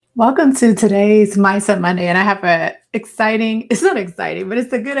Welcome to today's Mindset Monday. And I have it's not exciting, but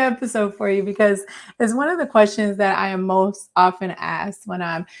it's a good episode for you because it's one of the questions that I am most often asked when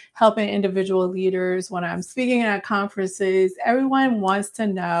I'm helping individual leaders, when I'm speaking at conferences. Everyone wants to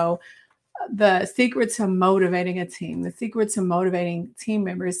know the secret to motivating a team, the secret to motivating team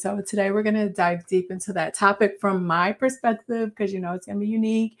members. So today we're going to dive deep into that topic from my perspective because it's going to be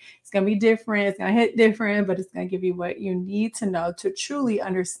unique, it's going to be different, it's going to hit different, but it's going to give you what you need to know to truly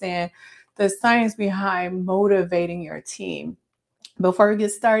understand the science behind motivating your team. Before we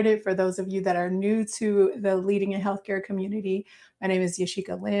get started, for those of you that are new to the Leading in Healthcare community, my name is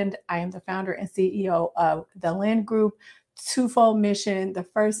Yashika Lind. I am the founder and CEO of the Lind Group. Twofold mission. The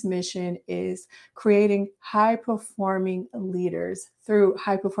first mission is creating high performing leaders through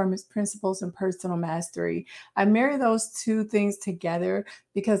high performance principles and personal mastery. I marry those two things together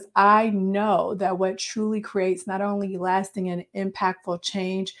because I know that what truly creates not only lasting and impactful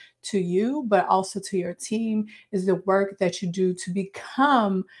change to you, but also to your team is the work that you do to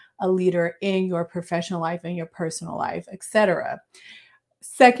become a leader in your professional life and your personal life, etc.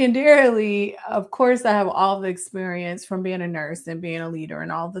 Secondarily, of course, I have all the experience from being a nurse and being a leader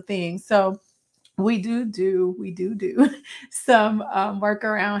and all the things. So we do some work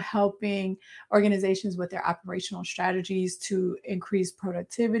around helping organizations with their operational strategies to increase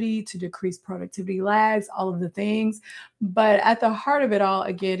productivity, to decrease productivity lags, all of the things. But at the heart of it all,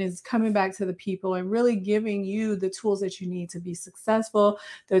 again, is coming back to the people and really giving you the tools that you need to be successful,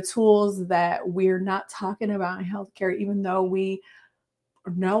 the tools that we're not talking about in healthcare, even though we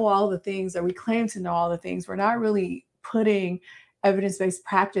know all the things or we claim to know all the things, we're not really putting evidence-based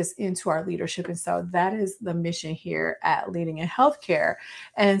practice into our leadership. And so that is the mission here at Leading in Healthcare.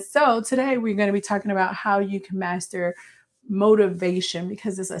 And so today we're going to be talking about how you can master motivation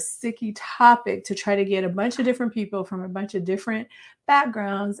because it's a sticky topic to try to get a bunch of different people from a bunch of different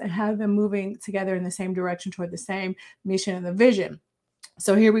backgrounds and have them moving together in the same direction toward the same mission and the vision.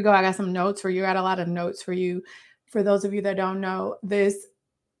 So here we go. I got some notes for you. I got a lot of notes for you. For those of you that don't know, this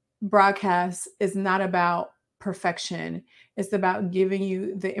broadcast is not about perfection. It's about giving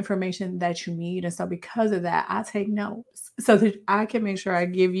you the information that you need. And so because of that, I take notes so that I can make sure I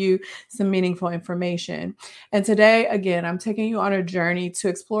give you some meaningful information. And today, again, I'm taking you on a journey to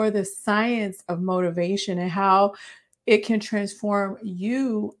explore the science of motivation and how it can transform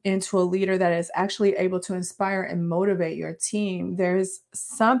you into a leader that is actually able to inspire and motivate your team. There's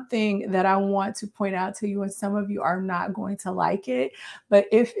something that I want to point out to you, and some of you are not going to like it. But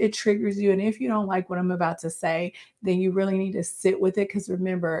if it triggers you, and if you don't like what I'm about to say, then you really need to sit with it. Because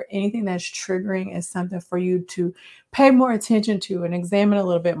remember, anything that's triggering is something for you to pay more attention to and examine a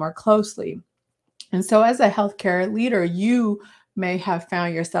little bit more closely. And so, as a healthcare leader, you may have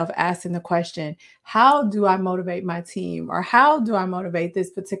found yourself asking the question, how do I motivate my team? Or how do I motivate this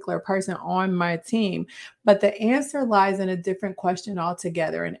particular person on my team? But the answer lies in a different question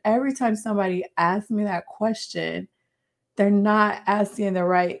altogether. And every time somebody asks me that question, they're not asking the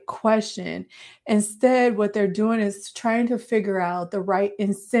right question. Instead, what they're doing is trying to figure out the right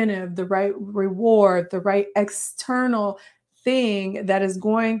incentive, the right reward, the right external thing that is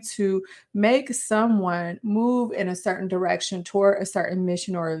going to make someone move in a certain direction toward a certain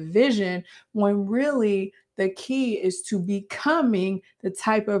mission or a vision, when really the key is to becoming the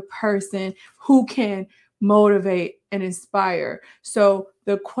type of person who can motivate and inspire. So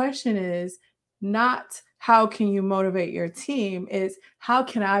the question is not how can you motivate your team, is how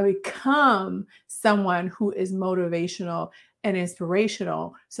can I become someone who is motivational and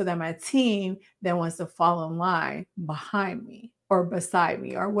inspirational so that my team then wants to fall in line behind me or beside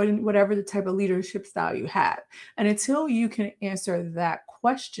me or whatever the type of leadership style you have. And until you can answer that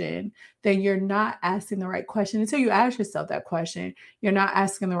question, then you're not asking the right question. Until you ask yourself that question, you're not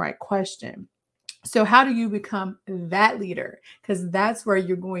asking the right question. So, how do you become that leader? Because that's where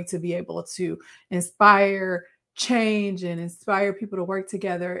you're going to be able to inspire change and inspire people to work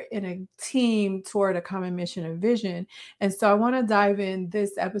together in a team toward a common mission and vision. And so, I want to dive in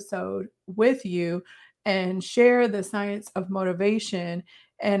this episode with you and share the science of motivation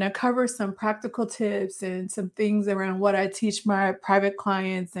and cover some practical tips and some things around what I teach my private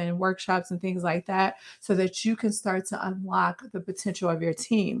clients and workshops and things like that so that you can start to unlock the potential of your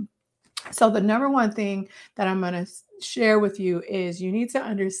team. So, the number one thing that I'm going to share with you is you need to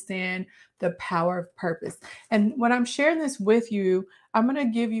understand the power of purpose. And when I'm sharing this with you, I'm going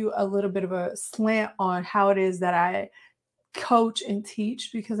to give you a little bit of a slant on how it is that I coach and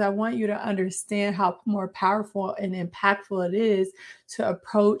teach, because I want you to understand how more powerful and impactful it is to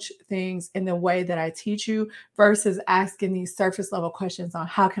approach things in the way that I teach you versus asking these surface level questions on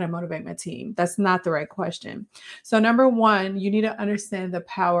how can I motivate my team. That's not the right question. So number one, you need to understand the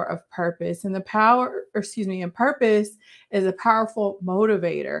power of purpose, and the power, or excuse me, and purpose is a powerful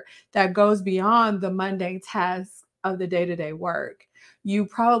motivator that goes beyond the mundane tasks of the day-to-day work. You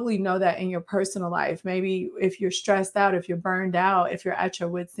probably know that in your personal life. Maybe if you're stressed out, if you're burned out, if you're at your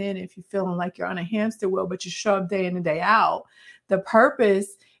wits' end, if you're feeling like you're on a hamster wheel, but you show up day in and day out, the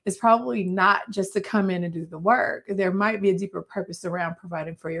purpose is probably not just to come in and do the work. There might be a deeper purpose around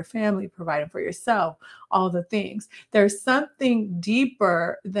providing for your family, providing for yourself, all the things. There's something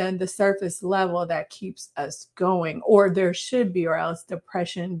deeper than the surface level that keeps us going, or there should be, or else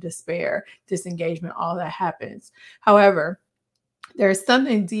depression, despair, disengagement, all that happens. However, there's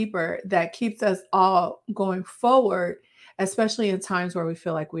something deeper that keeps us all going forward, especially in times where we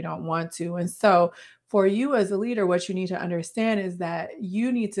feel like we don't want to. And so, for you as a leader, what you need to understand is that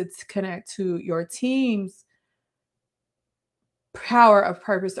you need to connect to your team's power of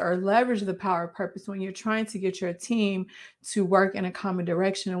purpose, or leverage the power of purpose when you're trying to get your team to work in a common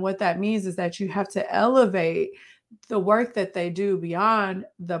direction. And what that means is that you have to elevate the work that they do beyond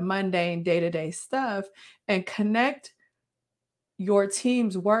the mundane day to day stuff and connect your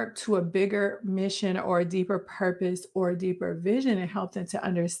team's work to a bigger mission or a deeper purpose or a deeper vision, and help them to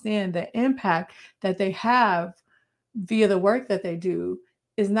understand the impact that they have via the work that they do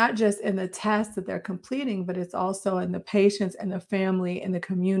is not just in the tasks that they're completing, but it's also in the patients and the family and the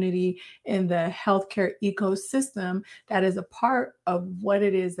community and the healthcare ecosystem that is a part of what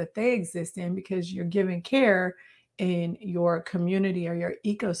it is that they exist in, because you're giving care in your community or your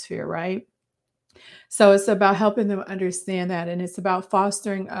ecosphere, right? So it's about helping them understand that. And it's about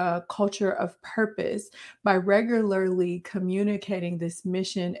fostering a culture of purpose by regularly communicating this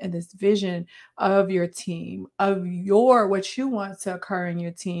mission and this vision of your team, of your what you want to occur in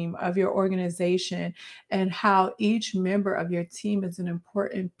your team, of your organization, and how each member of your team is an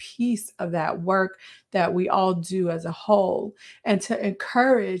important piece of that work that we all do as a whole. And to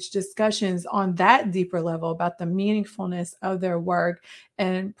encourage discussions on that deeper level about the meaningfulness of their work,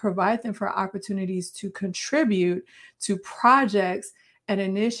 and provide them for opportunities to contribute to projects and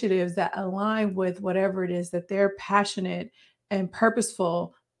initiatives that align with whatever it is that they're passionate and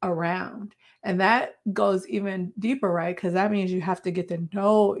purposeful around. And that goes even deeper, right? Because that means you have to get to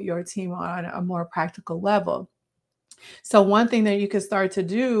know your team on a more practical level. So, one thing that you could start to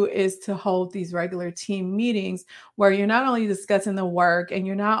do is to hold these regular team meetings where you're not only discussing the work and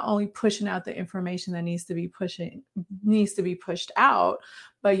you're not only pushing out the information that needs to be pushed out,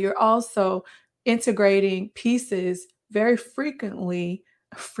 but you're also integrating pieces very frequently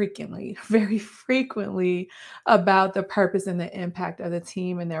about the purpose and the impact of the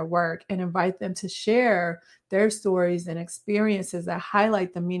team and their work, and invite them to share their stories and experiences that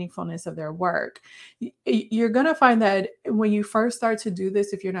highlight the meaningfulness of their work. You're going to find that when you first start to do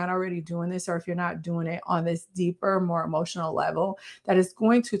this, if you're not already doing this, or if you're not doing it on this deeper, more emotional level, that it's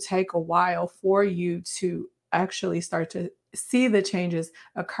going to take a while for you to actually start to see the changes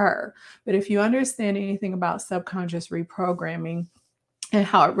occur. But if you understand anything about subconscious reprogramming and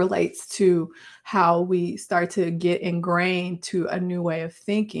how it relates to how we start to get ingrained to a new way of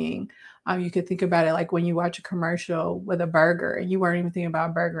thinking. You could think about it like when you watch a commercial with a burger and you weren't even thinking about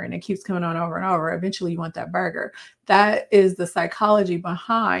a burger and it keeps coming on over and over. Eventually, you want that burger. That is the psychology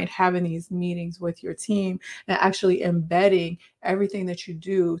behind having these meetings with your team and actually embedding everything that you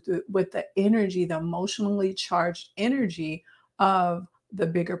do with the energy, the emotionally charged energy of the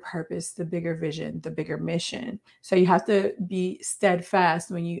bigger purpose, the bigger vision, the bigger mission. So you have to be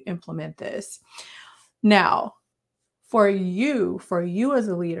steadfast when you implement this. Now, for you as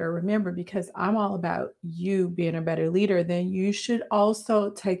a leader, remember, because I'm all about you being a better leader, then you should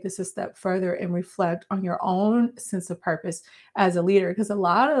also take this a step further and reflect on your own sense of purpose as a leader. Because a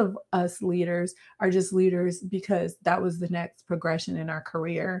lot of us leaders are just leaders because that was the next progression in our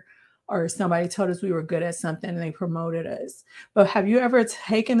career, or somebody told us we were good at something and they promoted us. But have you ever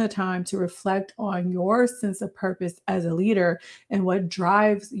taken the time to reflect on your sense of purpose as a leader and what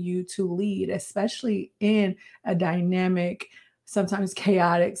drives you to lead, especially in a dynamic, sometimes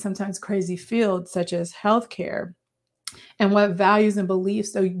chaotic, sometimes crazy field such as healthcare? And what values and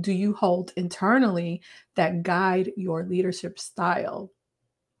beliefs do you hold internally that guide your leadership style?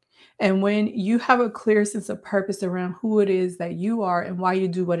 And when you have a clear sense of purpose around who it is that you are and why you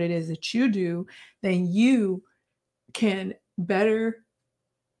do what it is that you do, then you can better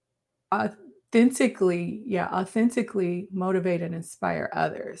authentically motivate and inspire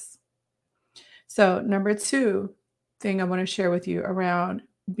others. So, number two, thing I want to share with you around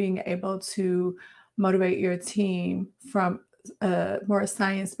being able to motivate your team from a more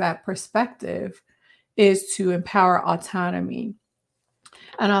science-backed perspective is to empower autonomy.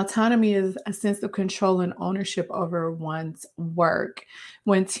 And autonomy is a sense of control and ownership over one's work.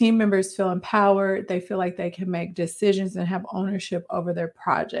 When team members feel empowered, they feel like they can make decisions and have ownership over their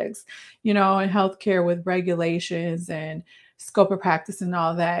projects. In healthcare with regulations and scope of practice and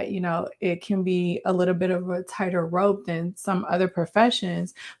all that, it can be a little bit of a tighter rope than some other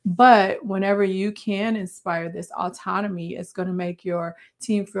professions. But whenever you can inspire this autonomy, it's going to make your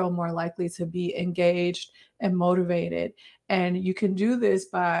team feel more likely to be engaged and motivated. And you can do this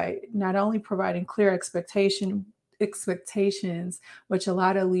by not only providing clear expectations, which a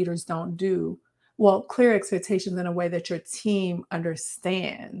lot of leaders don't do. Well, clear expectations in a way that your team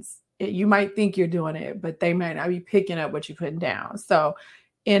understands. You might think you're doing it, but they might not be picking up what you're putting down. So,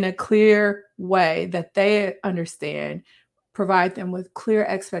 in a clear way that they understand, provide them with clear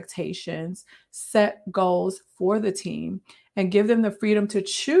expectations, set goals for the team, and give them the freedom to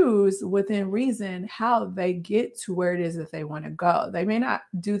choose within reason how they get to where it is that they want to go. They may not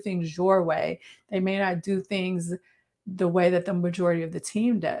do things your way. They may not do things the way that the majority of the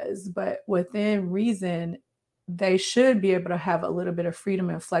team does, but within reason, they should be able to have a little bit of freedom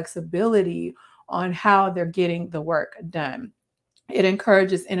and flexibility on how they're getting the work done. It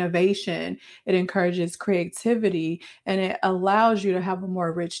encourages innovation, it encourages creativity, and it allows you to have a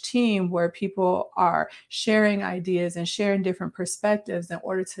more rich team where people are sharing ideas and sharing different perspectives in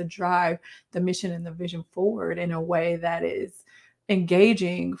order to drive the mission and the vision forward in a way that is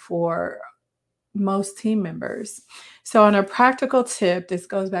engaging for most team members. So, on a practical tip, this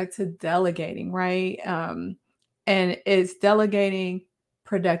goes back to delegating, right? And it's delegating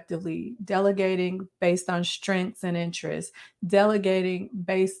productively, delegating based on strengths and interests, delegating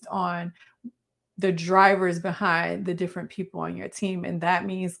based on the drivers behind the different people on your team. And that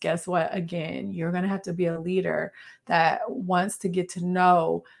means, guess what? Again, you're going to have to be a leader that wants to get to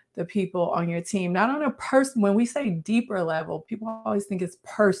know the people on your team, not on a person. When we say deeper level, people always think it's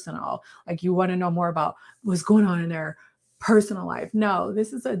personal. Like you want to know more about what's going on in their personal life. No,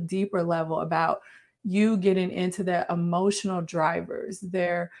 this is a deeper level about you getting into their emotional drivers,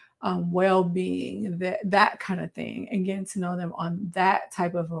 their well-being, that kind of thing, and getting to know them on that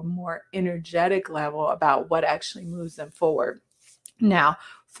type of a more energetic level about what actually moves them forward. Now,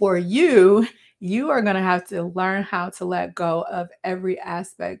 for you, you are going to have to learn how to let go of every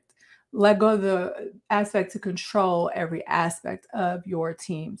aspect, let go of the aspect to control every aspect of your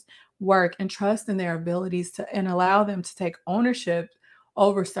team's work and trust in their abilities to and allow them to take ownership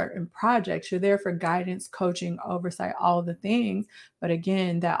over certain projects. You're there for guidance, coaching, oversight, all the things. But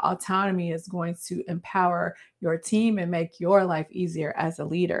again, that autonomy is going to empower your team and make your life easier as a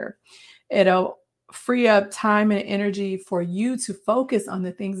leader. It'll free up time and energy for you to focus on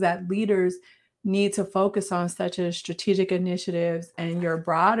the things that leaders need to focus on, such as strategic initiatives and your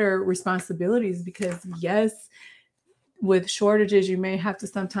broader responsibilities. Because, yes, with shortages, you may have to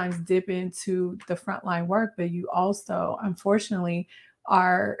sometimes dip into the frontline work, but you also, unfortunately,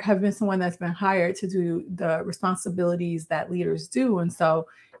 have been someone that's been hired to do the responsibilities that leaders do. And so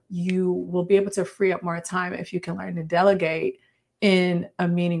you will be able to free up more time if you can learn to delegate in a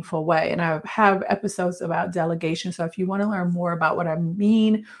meaningful way. And I have episodes about delegation. So if you want to learn more about what I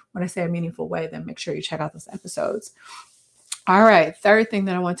mean when I say a meaningful way, then make sure you check out those episodes. All right. Third thing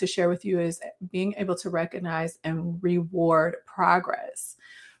that I want to share with you is being able to recognize and reward progress.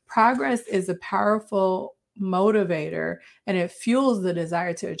 Progress is a powerful motivator and it fuels the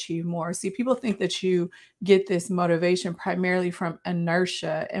desire to achieve more. See, people think that you get this motivation primarily from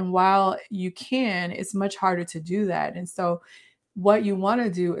inertia. And while you can, it's much harder to do that. And so what you want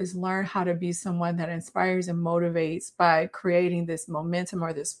to do is learn how to be someone that inspires and motivates by creating this momentum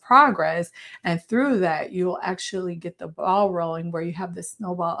or this progress. And through that, you'll actually get the ball rolling where you have the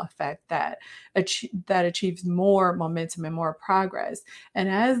snowball effect that achieves more momentum and more progress. And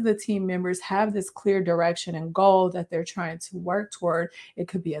as the team members have this clear direction and goal that they're trying to work toward, it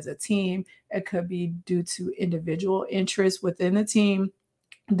could be as a team, it could be due to individual interests within the team,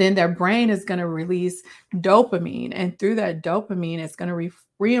 then their brain is going to release dopamine. And through that dopamine, it's going to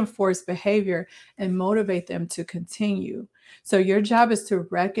reinforce behavior and motivate them to continue. So your job is to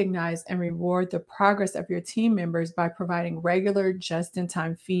recognize and reward the progress of your team members by providing regular,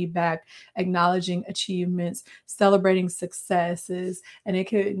 just-in-time feedback, acknowledging achievements, celebrating successes, and it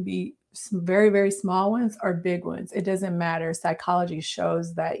could be some very, very small ones or big ones. It doesn't matter. Psychology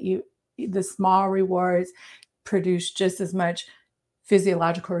shows that the small rewards produce just as much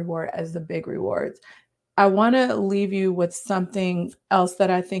physiological reward as the big rewards. I want to leave you with something else that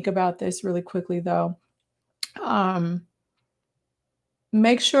I think about this really quickly, though. Um,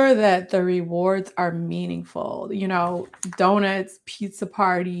 Make sure that the rewards are meaningful. Donuts, pizza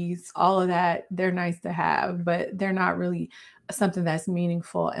parties, all of that, they're nice to have, but they're not really something that's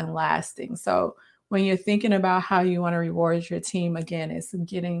meaningful and lasting. So when you're thinking about how you want to reward your team, again, it's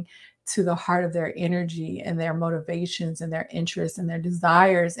getting to the heart of their energy and their motivations and their interests and their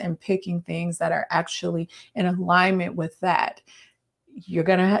desires, and picking things that are actually in alignment with that. You're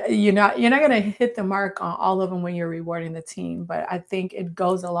not gonna hit the mark on all of them when you're rewarding the team, but I think it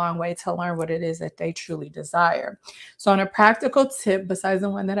goes a long way to learn what it is that they truly desire. So on a practical tip, besides the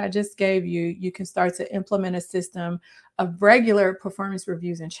one that I just gave you, you can start to implement a system of regular performance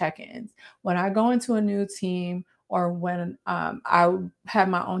reviews and check-ins. When I go into a new team, or when I had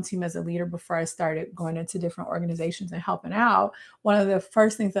my own team as a leader before I started going into different organizations and helping out, one of the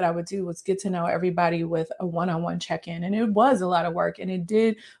first things that I would do was get to know everybody with a one-on-one check-in. And it was a lot of work, and it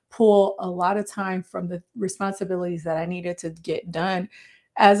did pull a lot of time from the responsibilities that I needed to get done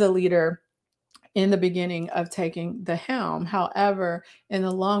as a leader in the beginning of taking the helm. However, in the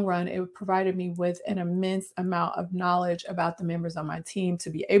long run, it provided me with an immense amount of knowledge about the members on my team to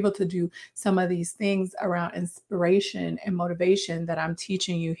be able to do some of these things around inspiration and motivation that I'm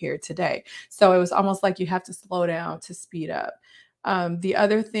teaching you here today. So it was almost like you have to slow down to speed up. The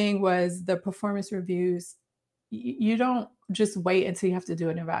other thing was the performance reviews. You don't just wait until you have to do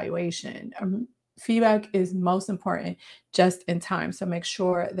an evaluation. Feedback is most important just in time. So make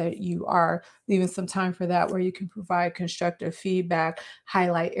sure that you are leaving some time for that, where you can provide constructive feedback,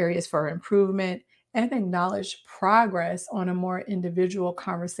 highlight areas for improvement, and acknowledge progress on a more individual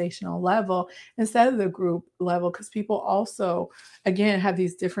conversational level instead of the group level. Because people also, again, have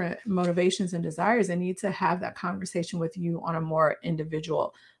these different motivations and desires and need to have that conversation with you on a more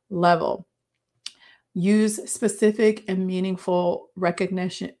individual level. Use specific and meaningful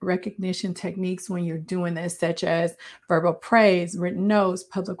recognition techniques when you're doing this, such as verbal praise, written notes,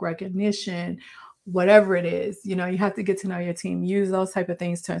 public recognition, whatever it is. You have to get to know your team. Use those type of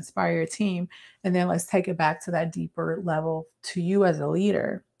things to inspire your team. And then let's take it back to that deeper level to you as a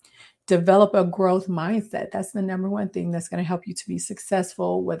leader. Develop a growth mindset. That's the number one thing that's going to help you to be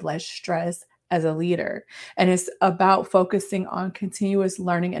successful with less stress as a leader. And it's about focusing on continuous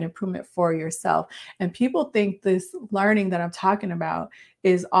learning and improvement for yourself. And people think this learning that I'm talking about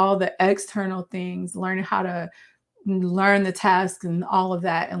is all the external things, learning how to learn the tasks and all of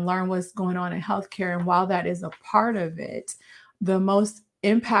that, and learn what's going on in healthcare. And while that is a part of it, the most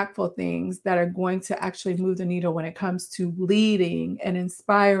impactful things that are going to actually move the needle when it comes to leading and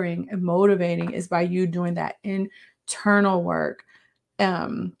inspiring and motivating is by you doing that internal work,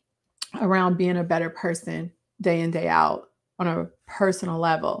 um, around being a better person day in, day out on a personal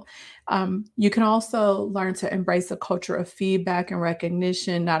level. You can also learn to embrace a culture of feedback and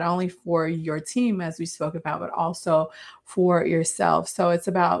recognition, not only for your team, as we spoke about, but also for yourself. So it's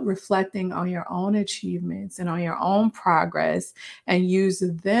about reflecting on your own achievements and on your own progress, and use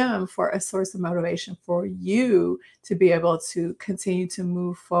them for a source of motivation for you to be able to continue to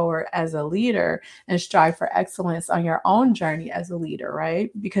move forward as a leader and strive for excellence on your own journey as a leader, right?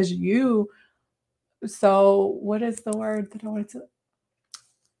 Because so what is the word that I wanted to?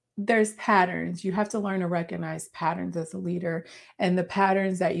 There's patterns. You have to learn to recognize patterns as a leader, and the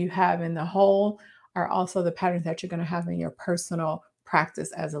patterns that you have in the whole are also the patterns that you're going to have in your personal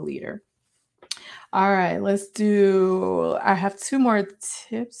practice as a leader. All right, I have two more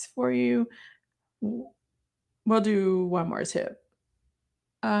tips for you. We'll do one more tip.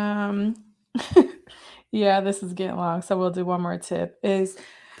 Um, yeah, this is getting long, so we'll do one more tip.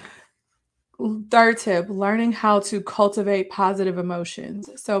 Third tip, learning how to cultivate positive emotions.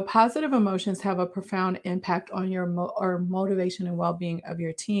 So positive emotions have a profound impact on your or motivation and well-being of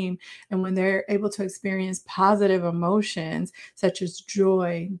your team. And when they're able to experience positive emotions such as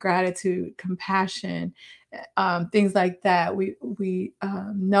joy, gratitude, compassion, things like that, we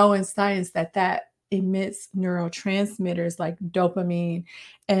know in science that emits neurotransmitters like dopamine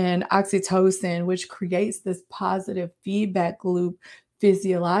and oxytocin, which creates this positive feedback loop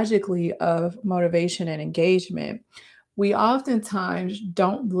physiologically of motivation and engagement. We oftentimes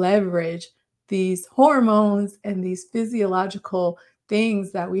don't leverage these hormones and these physiological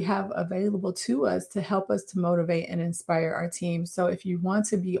things that we have available to us to help us to motivate and inspire our team. So if you want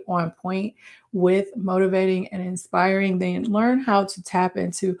to be on point with motivating and inspiring, then learn how to tap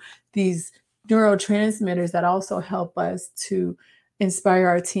into these neurotransmitters that also help us to inspire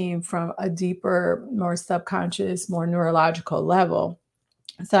our team from a deeper, more subconscious, more neurological level.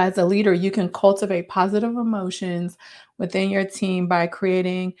 So, as a leader, you can cultivate positive emotions within your team by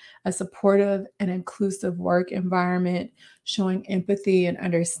creating a supportive and inclusive work environment, showing empathy and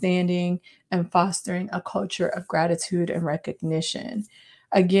understanding, and fostering a culture of gratitude and recognition.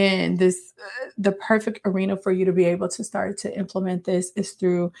 Again, the perfect arena for you to be able to start to implement this is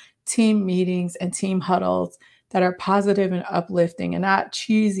through team meetings and team huddles that are positive and uplifting and not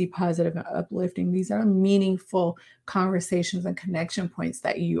cheesy positive and uplifting. These are meaningful conversations and connection points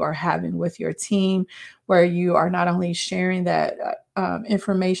that you are having with your team, where you are not only sharing that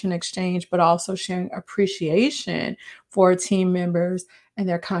information exchange, but also sharing appreciation for team members and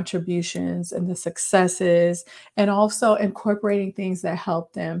their contributions and the successes, and also incorporating things that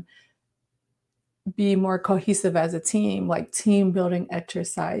help them be more cohesive as a team, like team building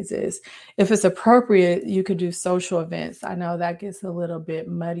exercises. If it's appropriate, you could do social events. I know that gets a little bit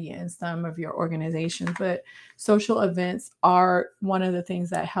muddy in some of your organizations, but social events are one of the things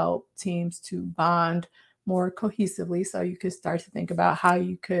that help teams to bond more cohesively. So you could start to think about how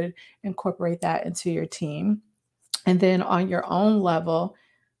you could incorporate that into your team. And then on your own level,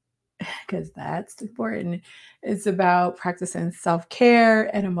 because that's important. It's about practicing self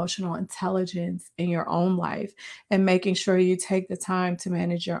care and emotional intelligence in your own life and making sure you take the time to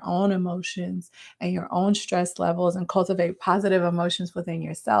manage your own emotions and your own stress levels and cultivate positive emotions within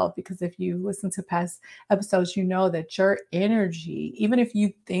yourself. Because if you listen to past episodes, you know that your energy, even if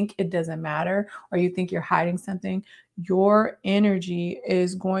you think it doesn't matter or you think you're hiding something, your energy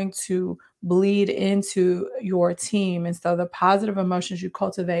is going to bleed into your team. And so the positive emotions you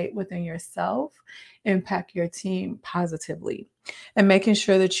cultivate within yourself impact your team positively. And making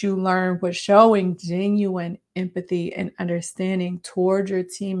sure that you learn what showing genuine empathy and understanding toward your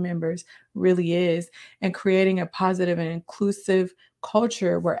team members really is, and creating a positive and inclusive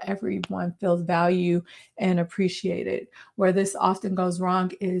culture where everyone feels value and appreciated. Where this often goes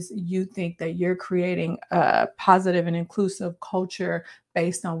wrong is you think that you're creating a positive and inclusive culture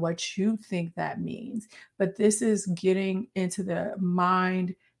based on what you think that means. But this is getting into the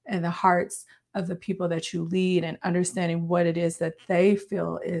mind and the hearts of the people that you lead and understanding what it is that they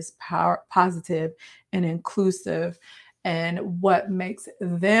feel is positive and inclusive and what makes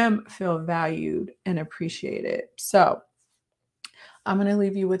them feel valued and appreciated. So, I'm going to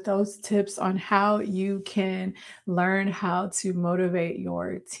leave you with those tips on how you can learn how to motivate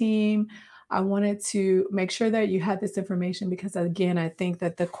your team. I wanted to make sure that you had this information because again, I think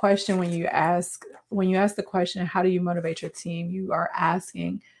that the question when you ask the question, how do you motivate your team, you are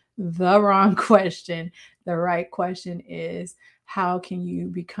asking the wrong question. The right question is, how can you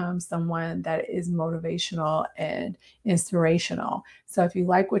become someone that is motivational and inspirational? So if you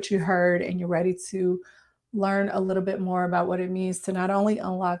like what you heard and you're ready to learn a little bit more about what it means to not only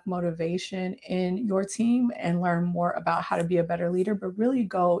unlock motivation in your team and learn more about how to be a better leader, but really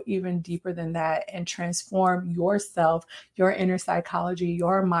go even deeper than that and transform yourself, your inner psychology,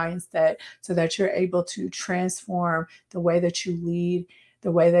 your mindset, so that you're able to transform the way that you lead,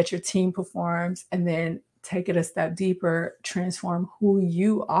 the way that your team performs, and then take it a step deeper, transform who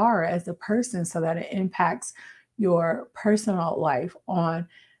you are as a person so that it impacts your personal life on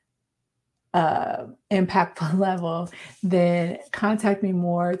impactful level, then contact me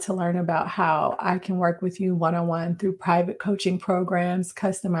more to learn about how I can work with you one-on-one through private coaching programs,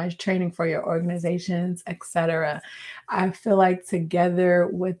 customized training for your organizations, etc. I feel like together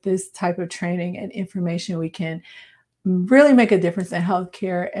with this type of training and information, we can really make a difference in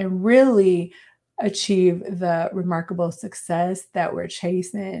healthcare and really achieve the remarkable success that we're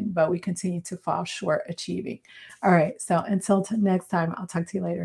chasing, but we continue to fall short achieving. All right. So until next time, I'll talk to you later.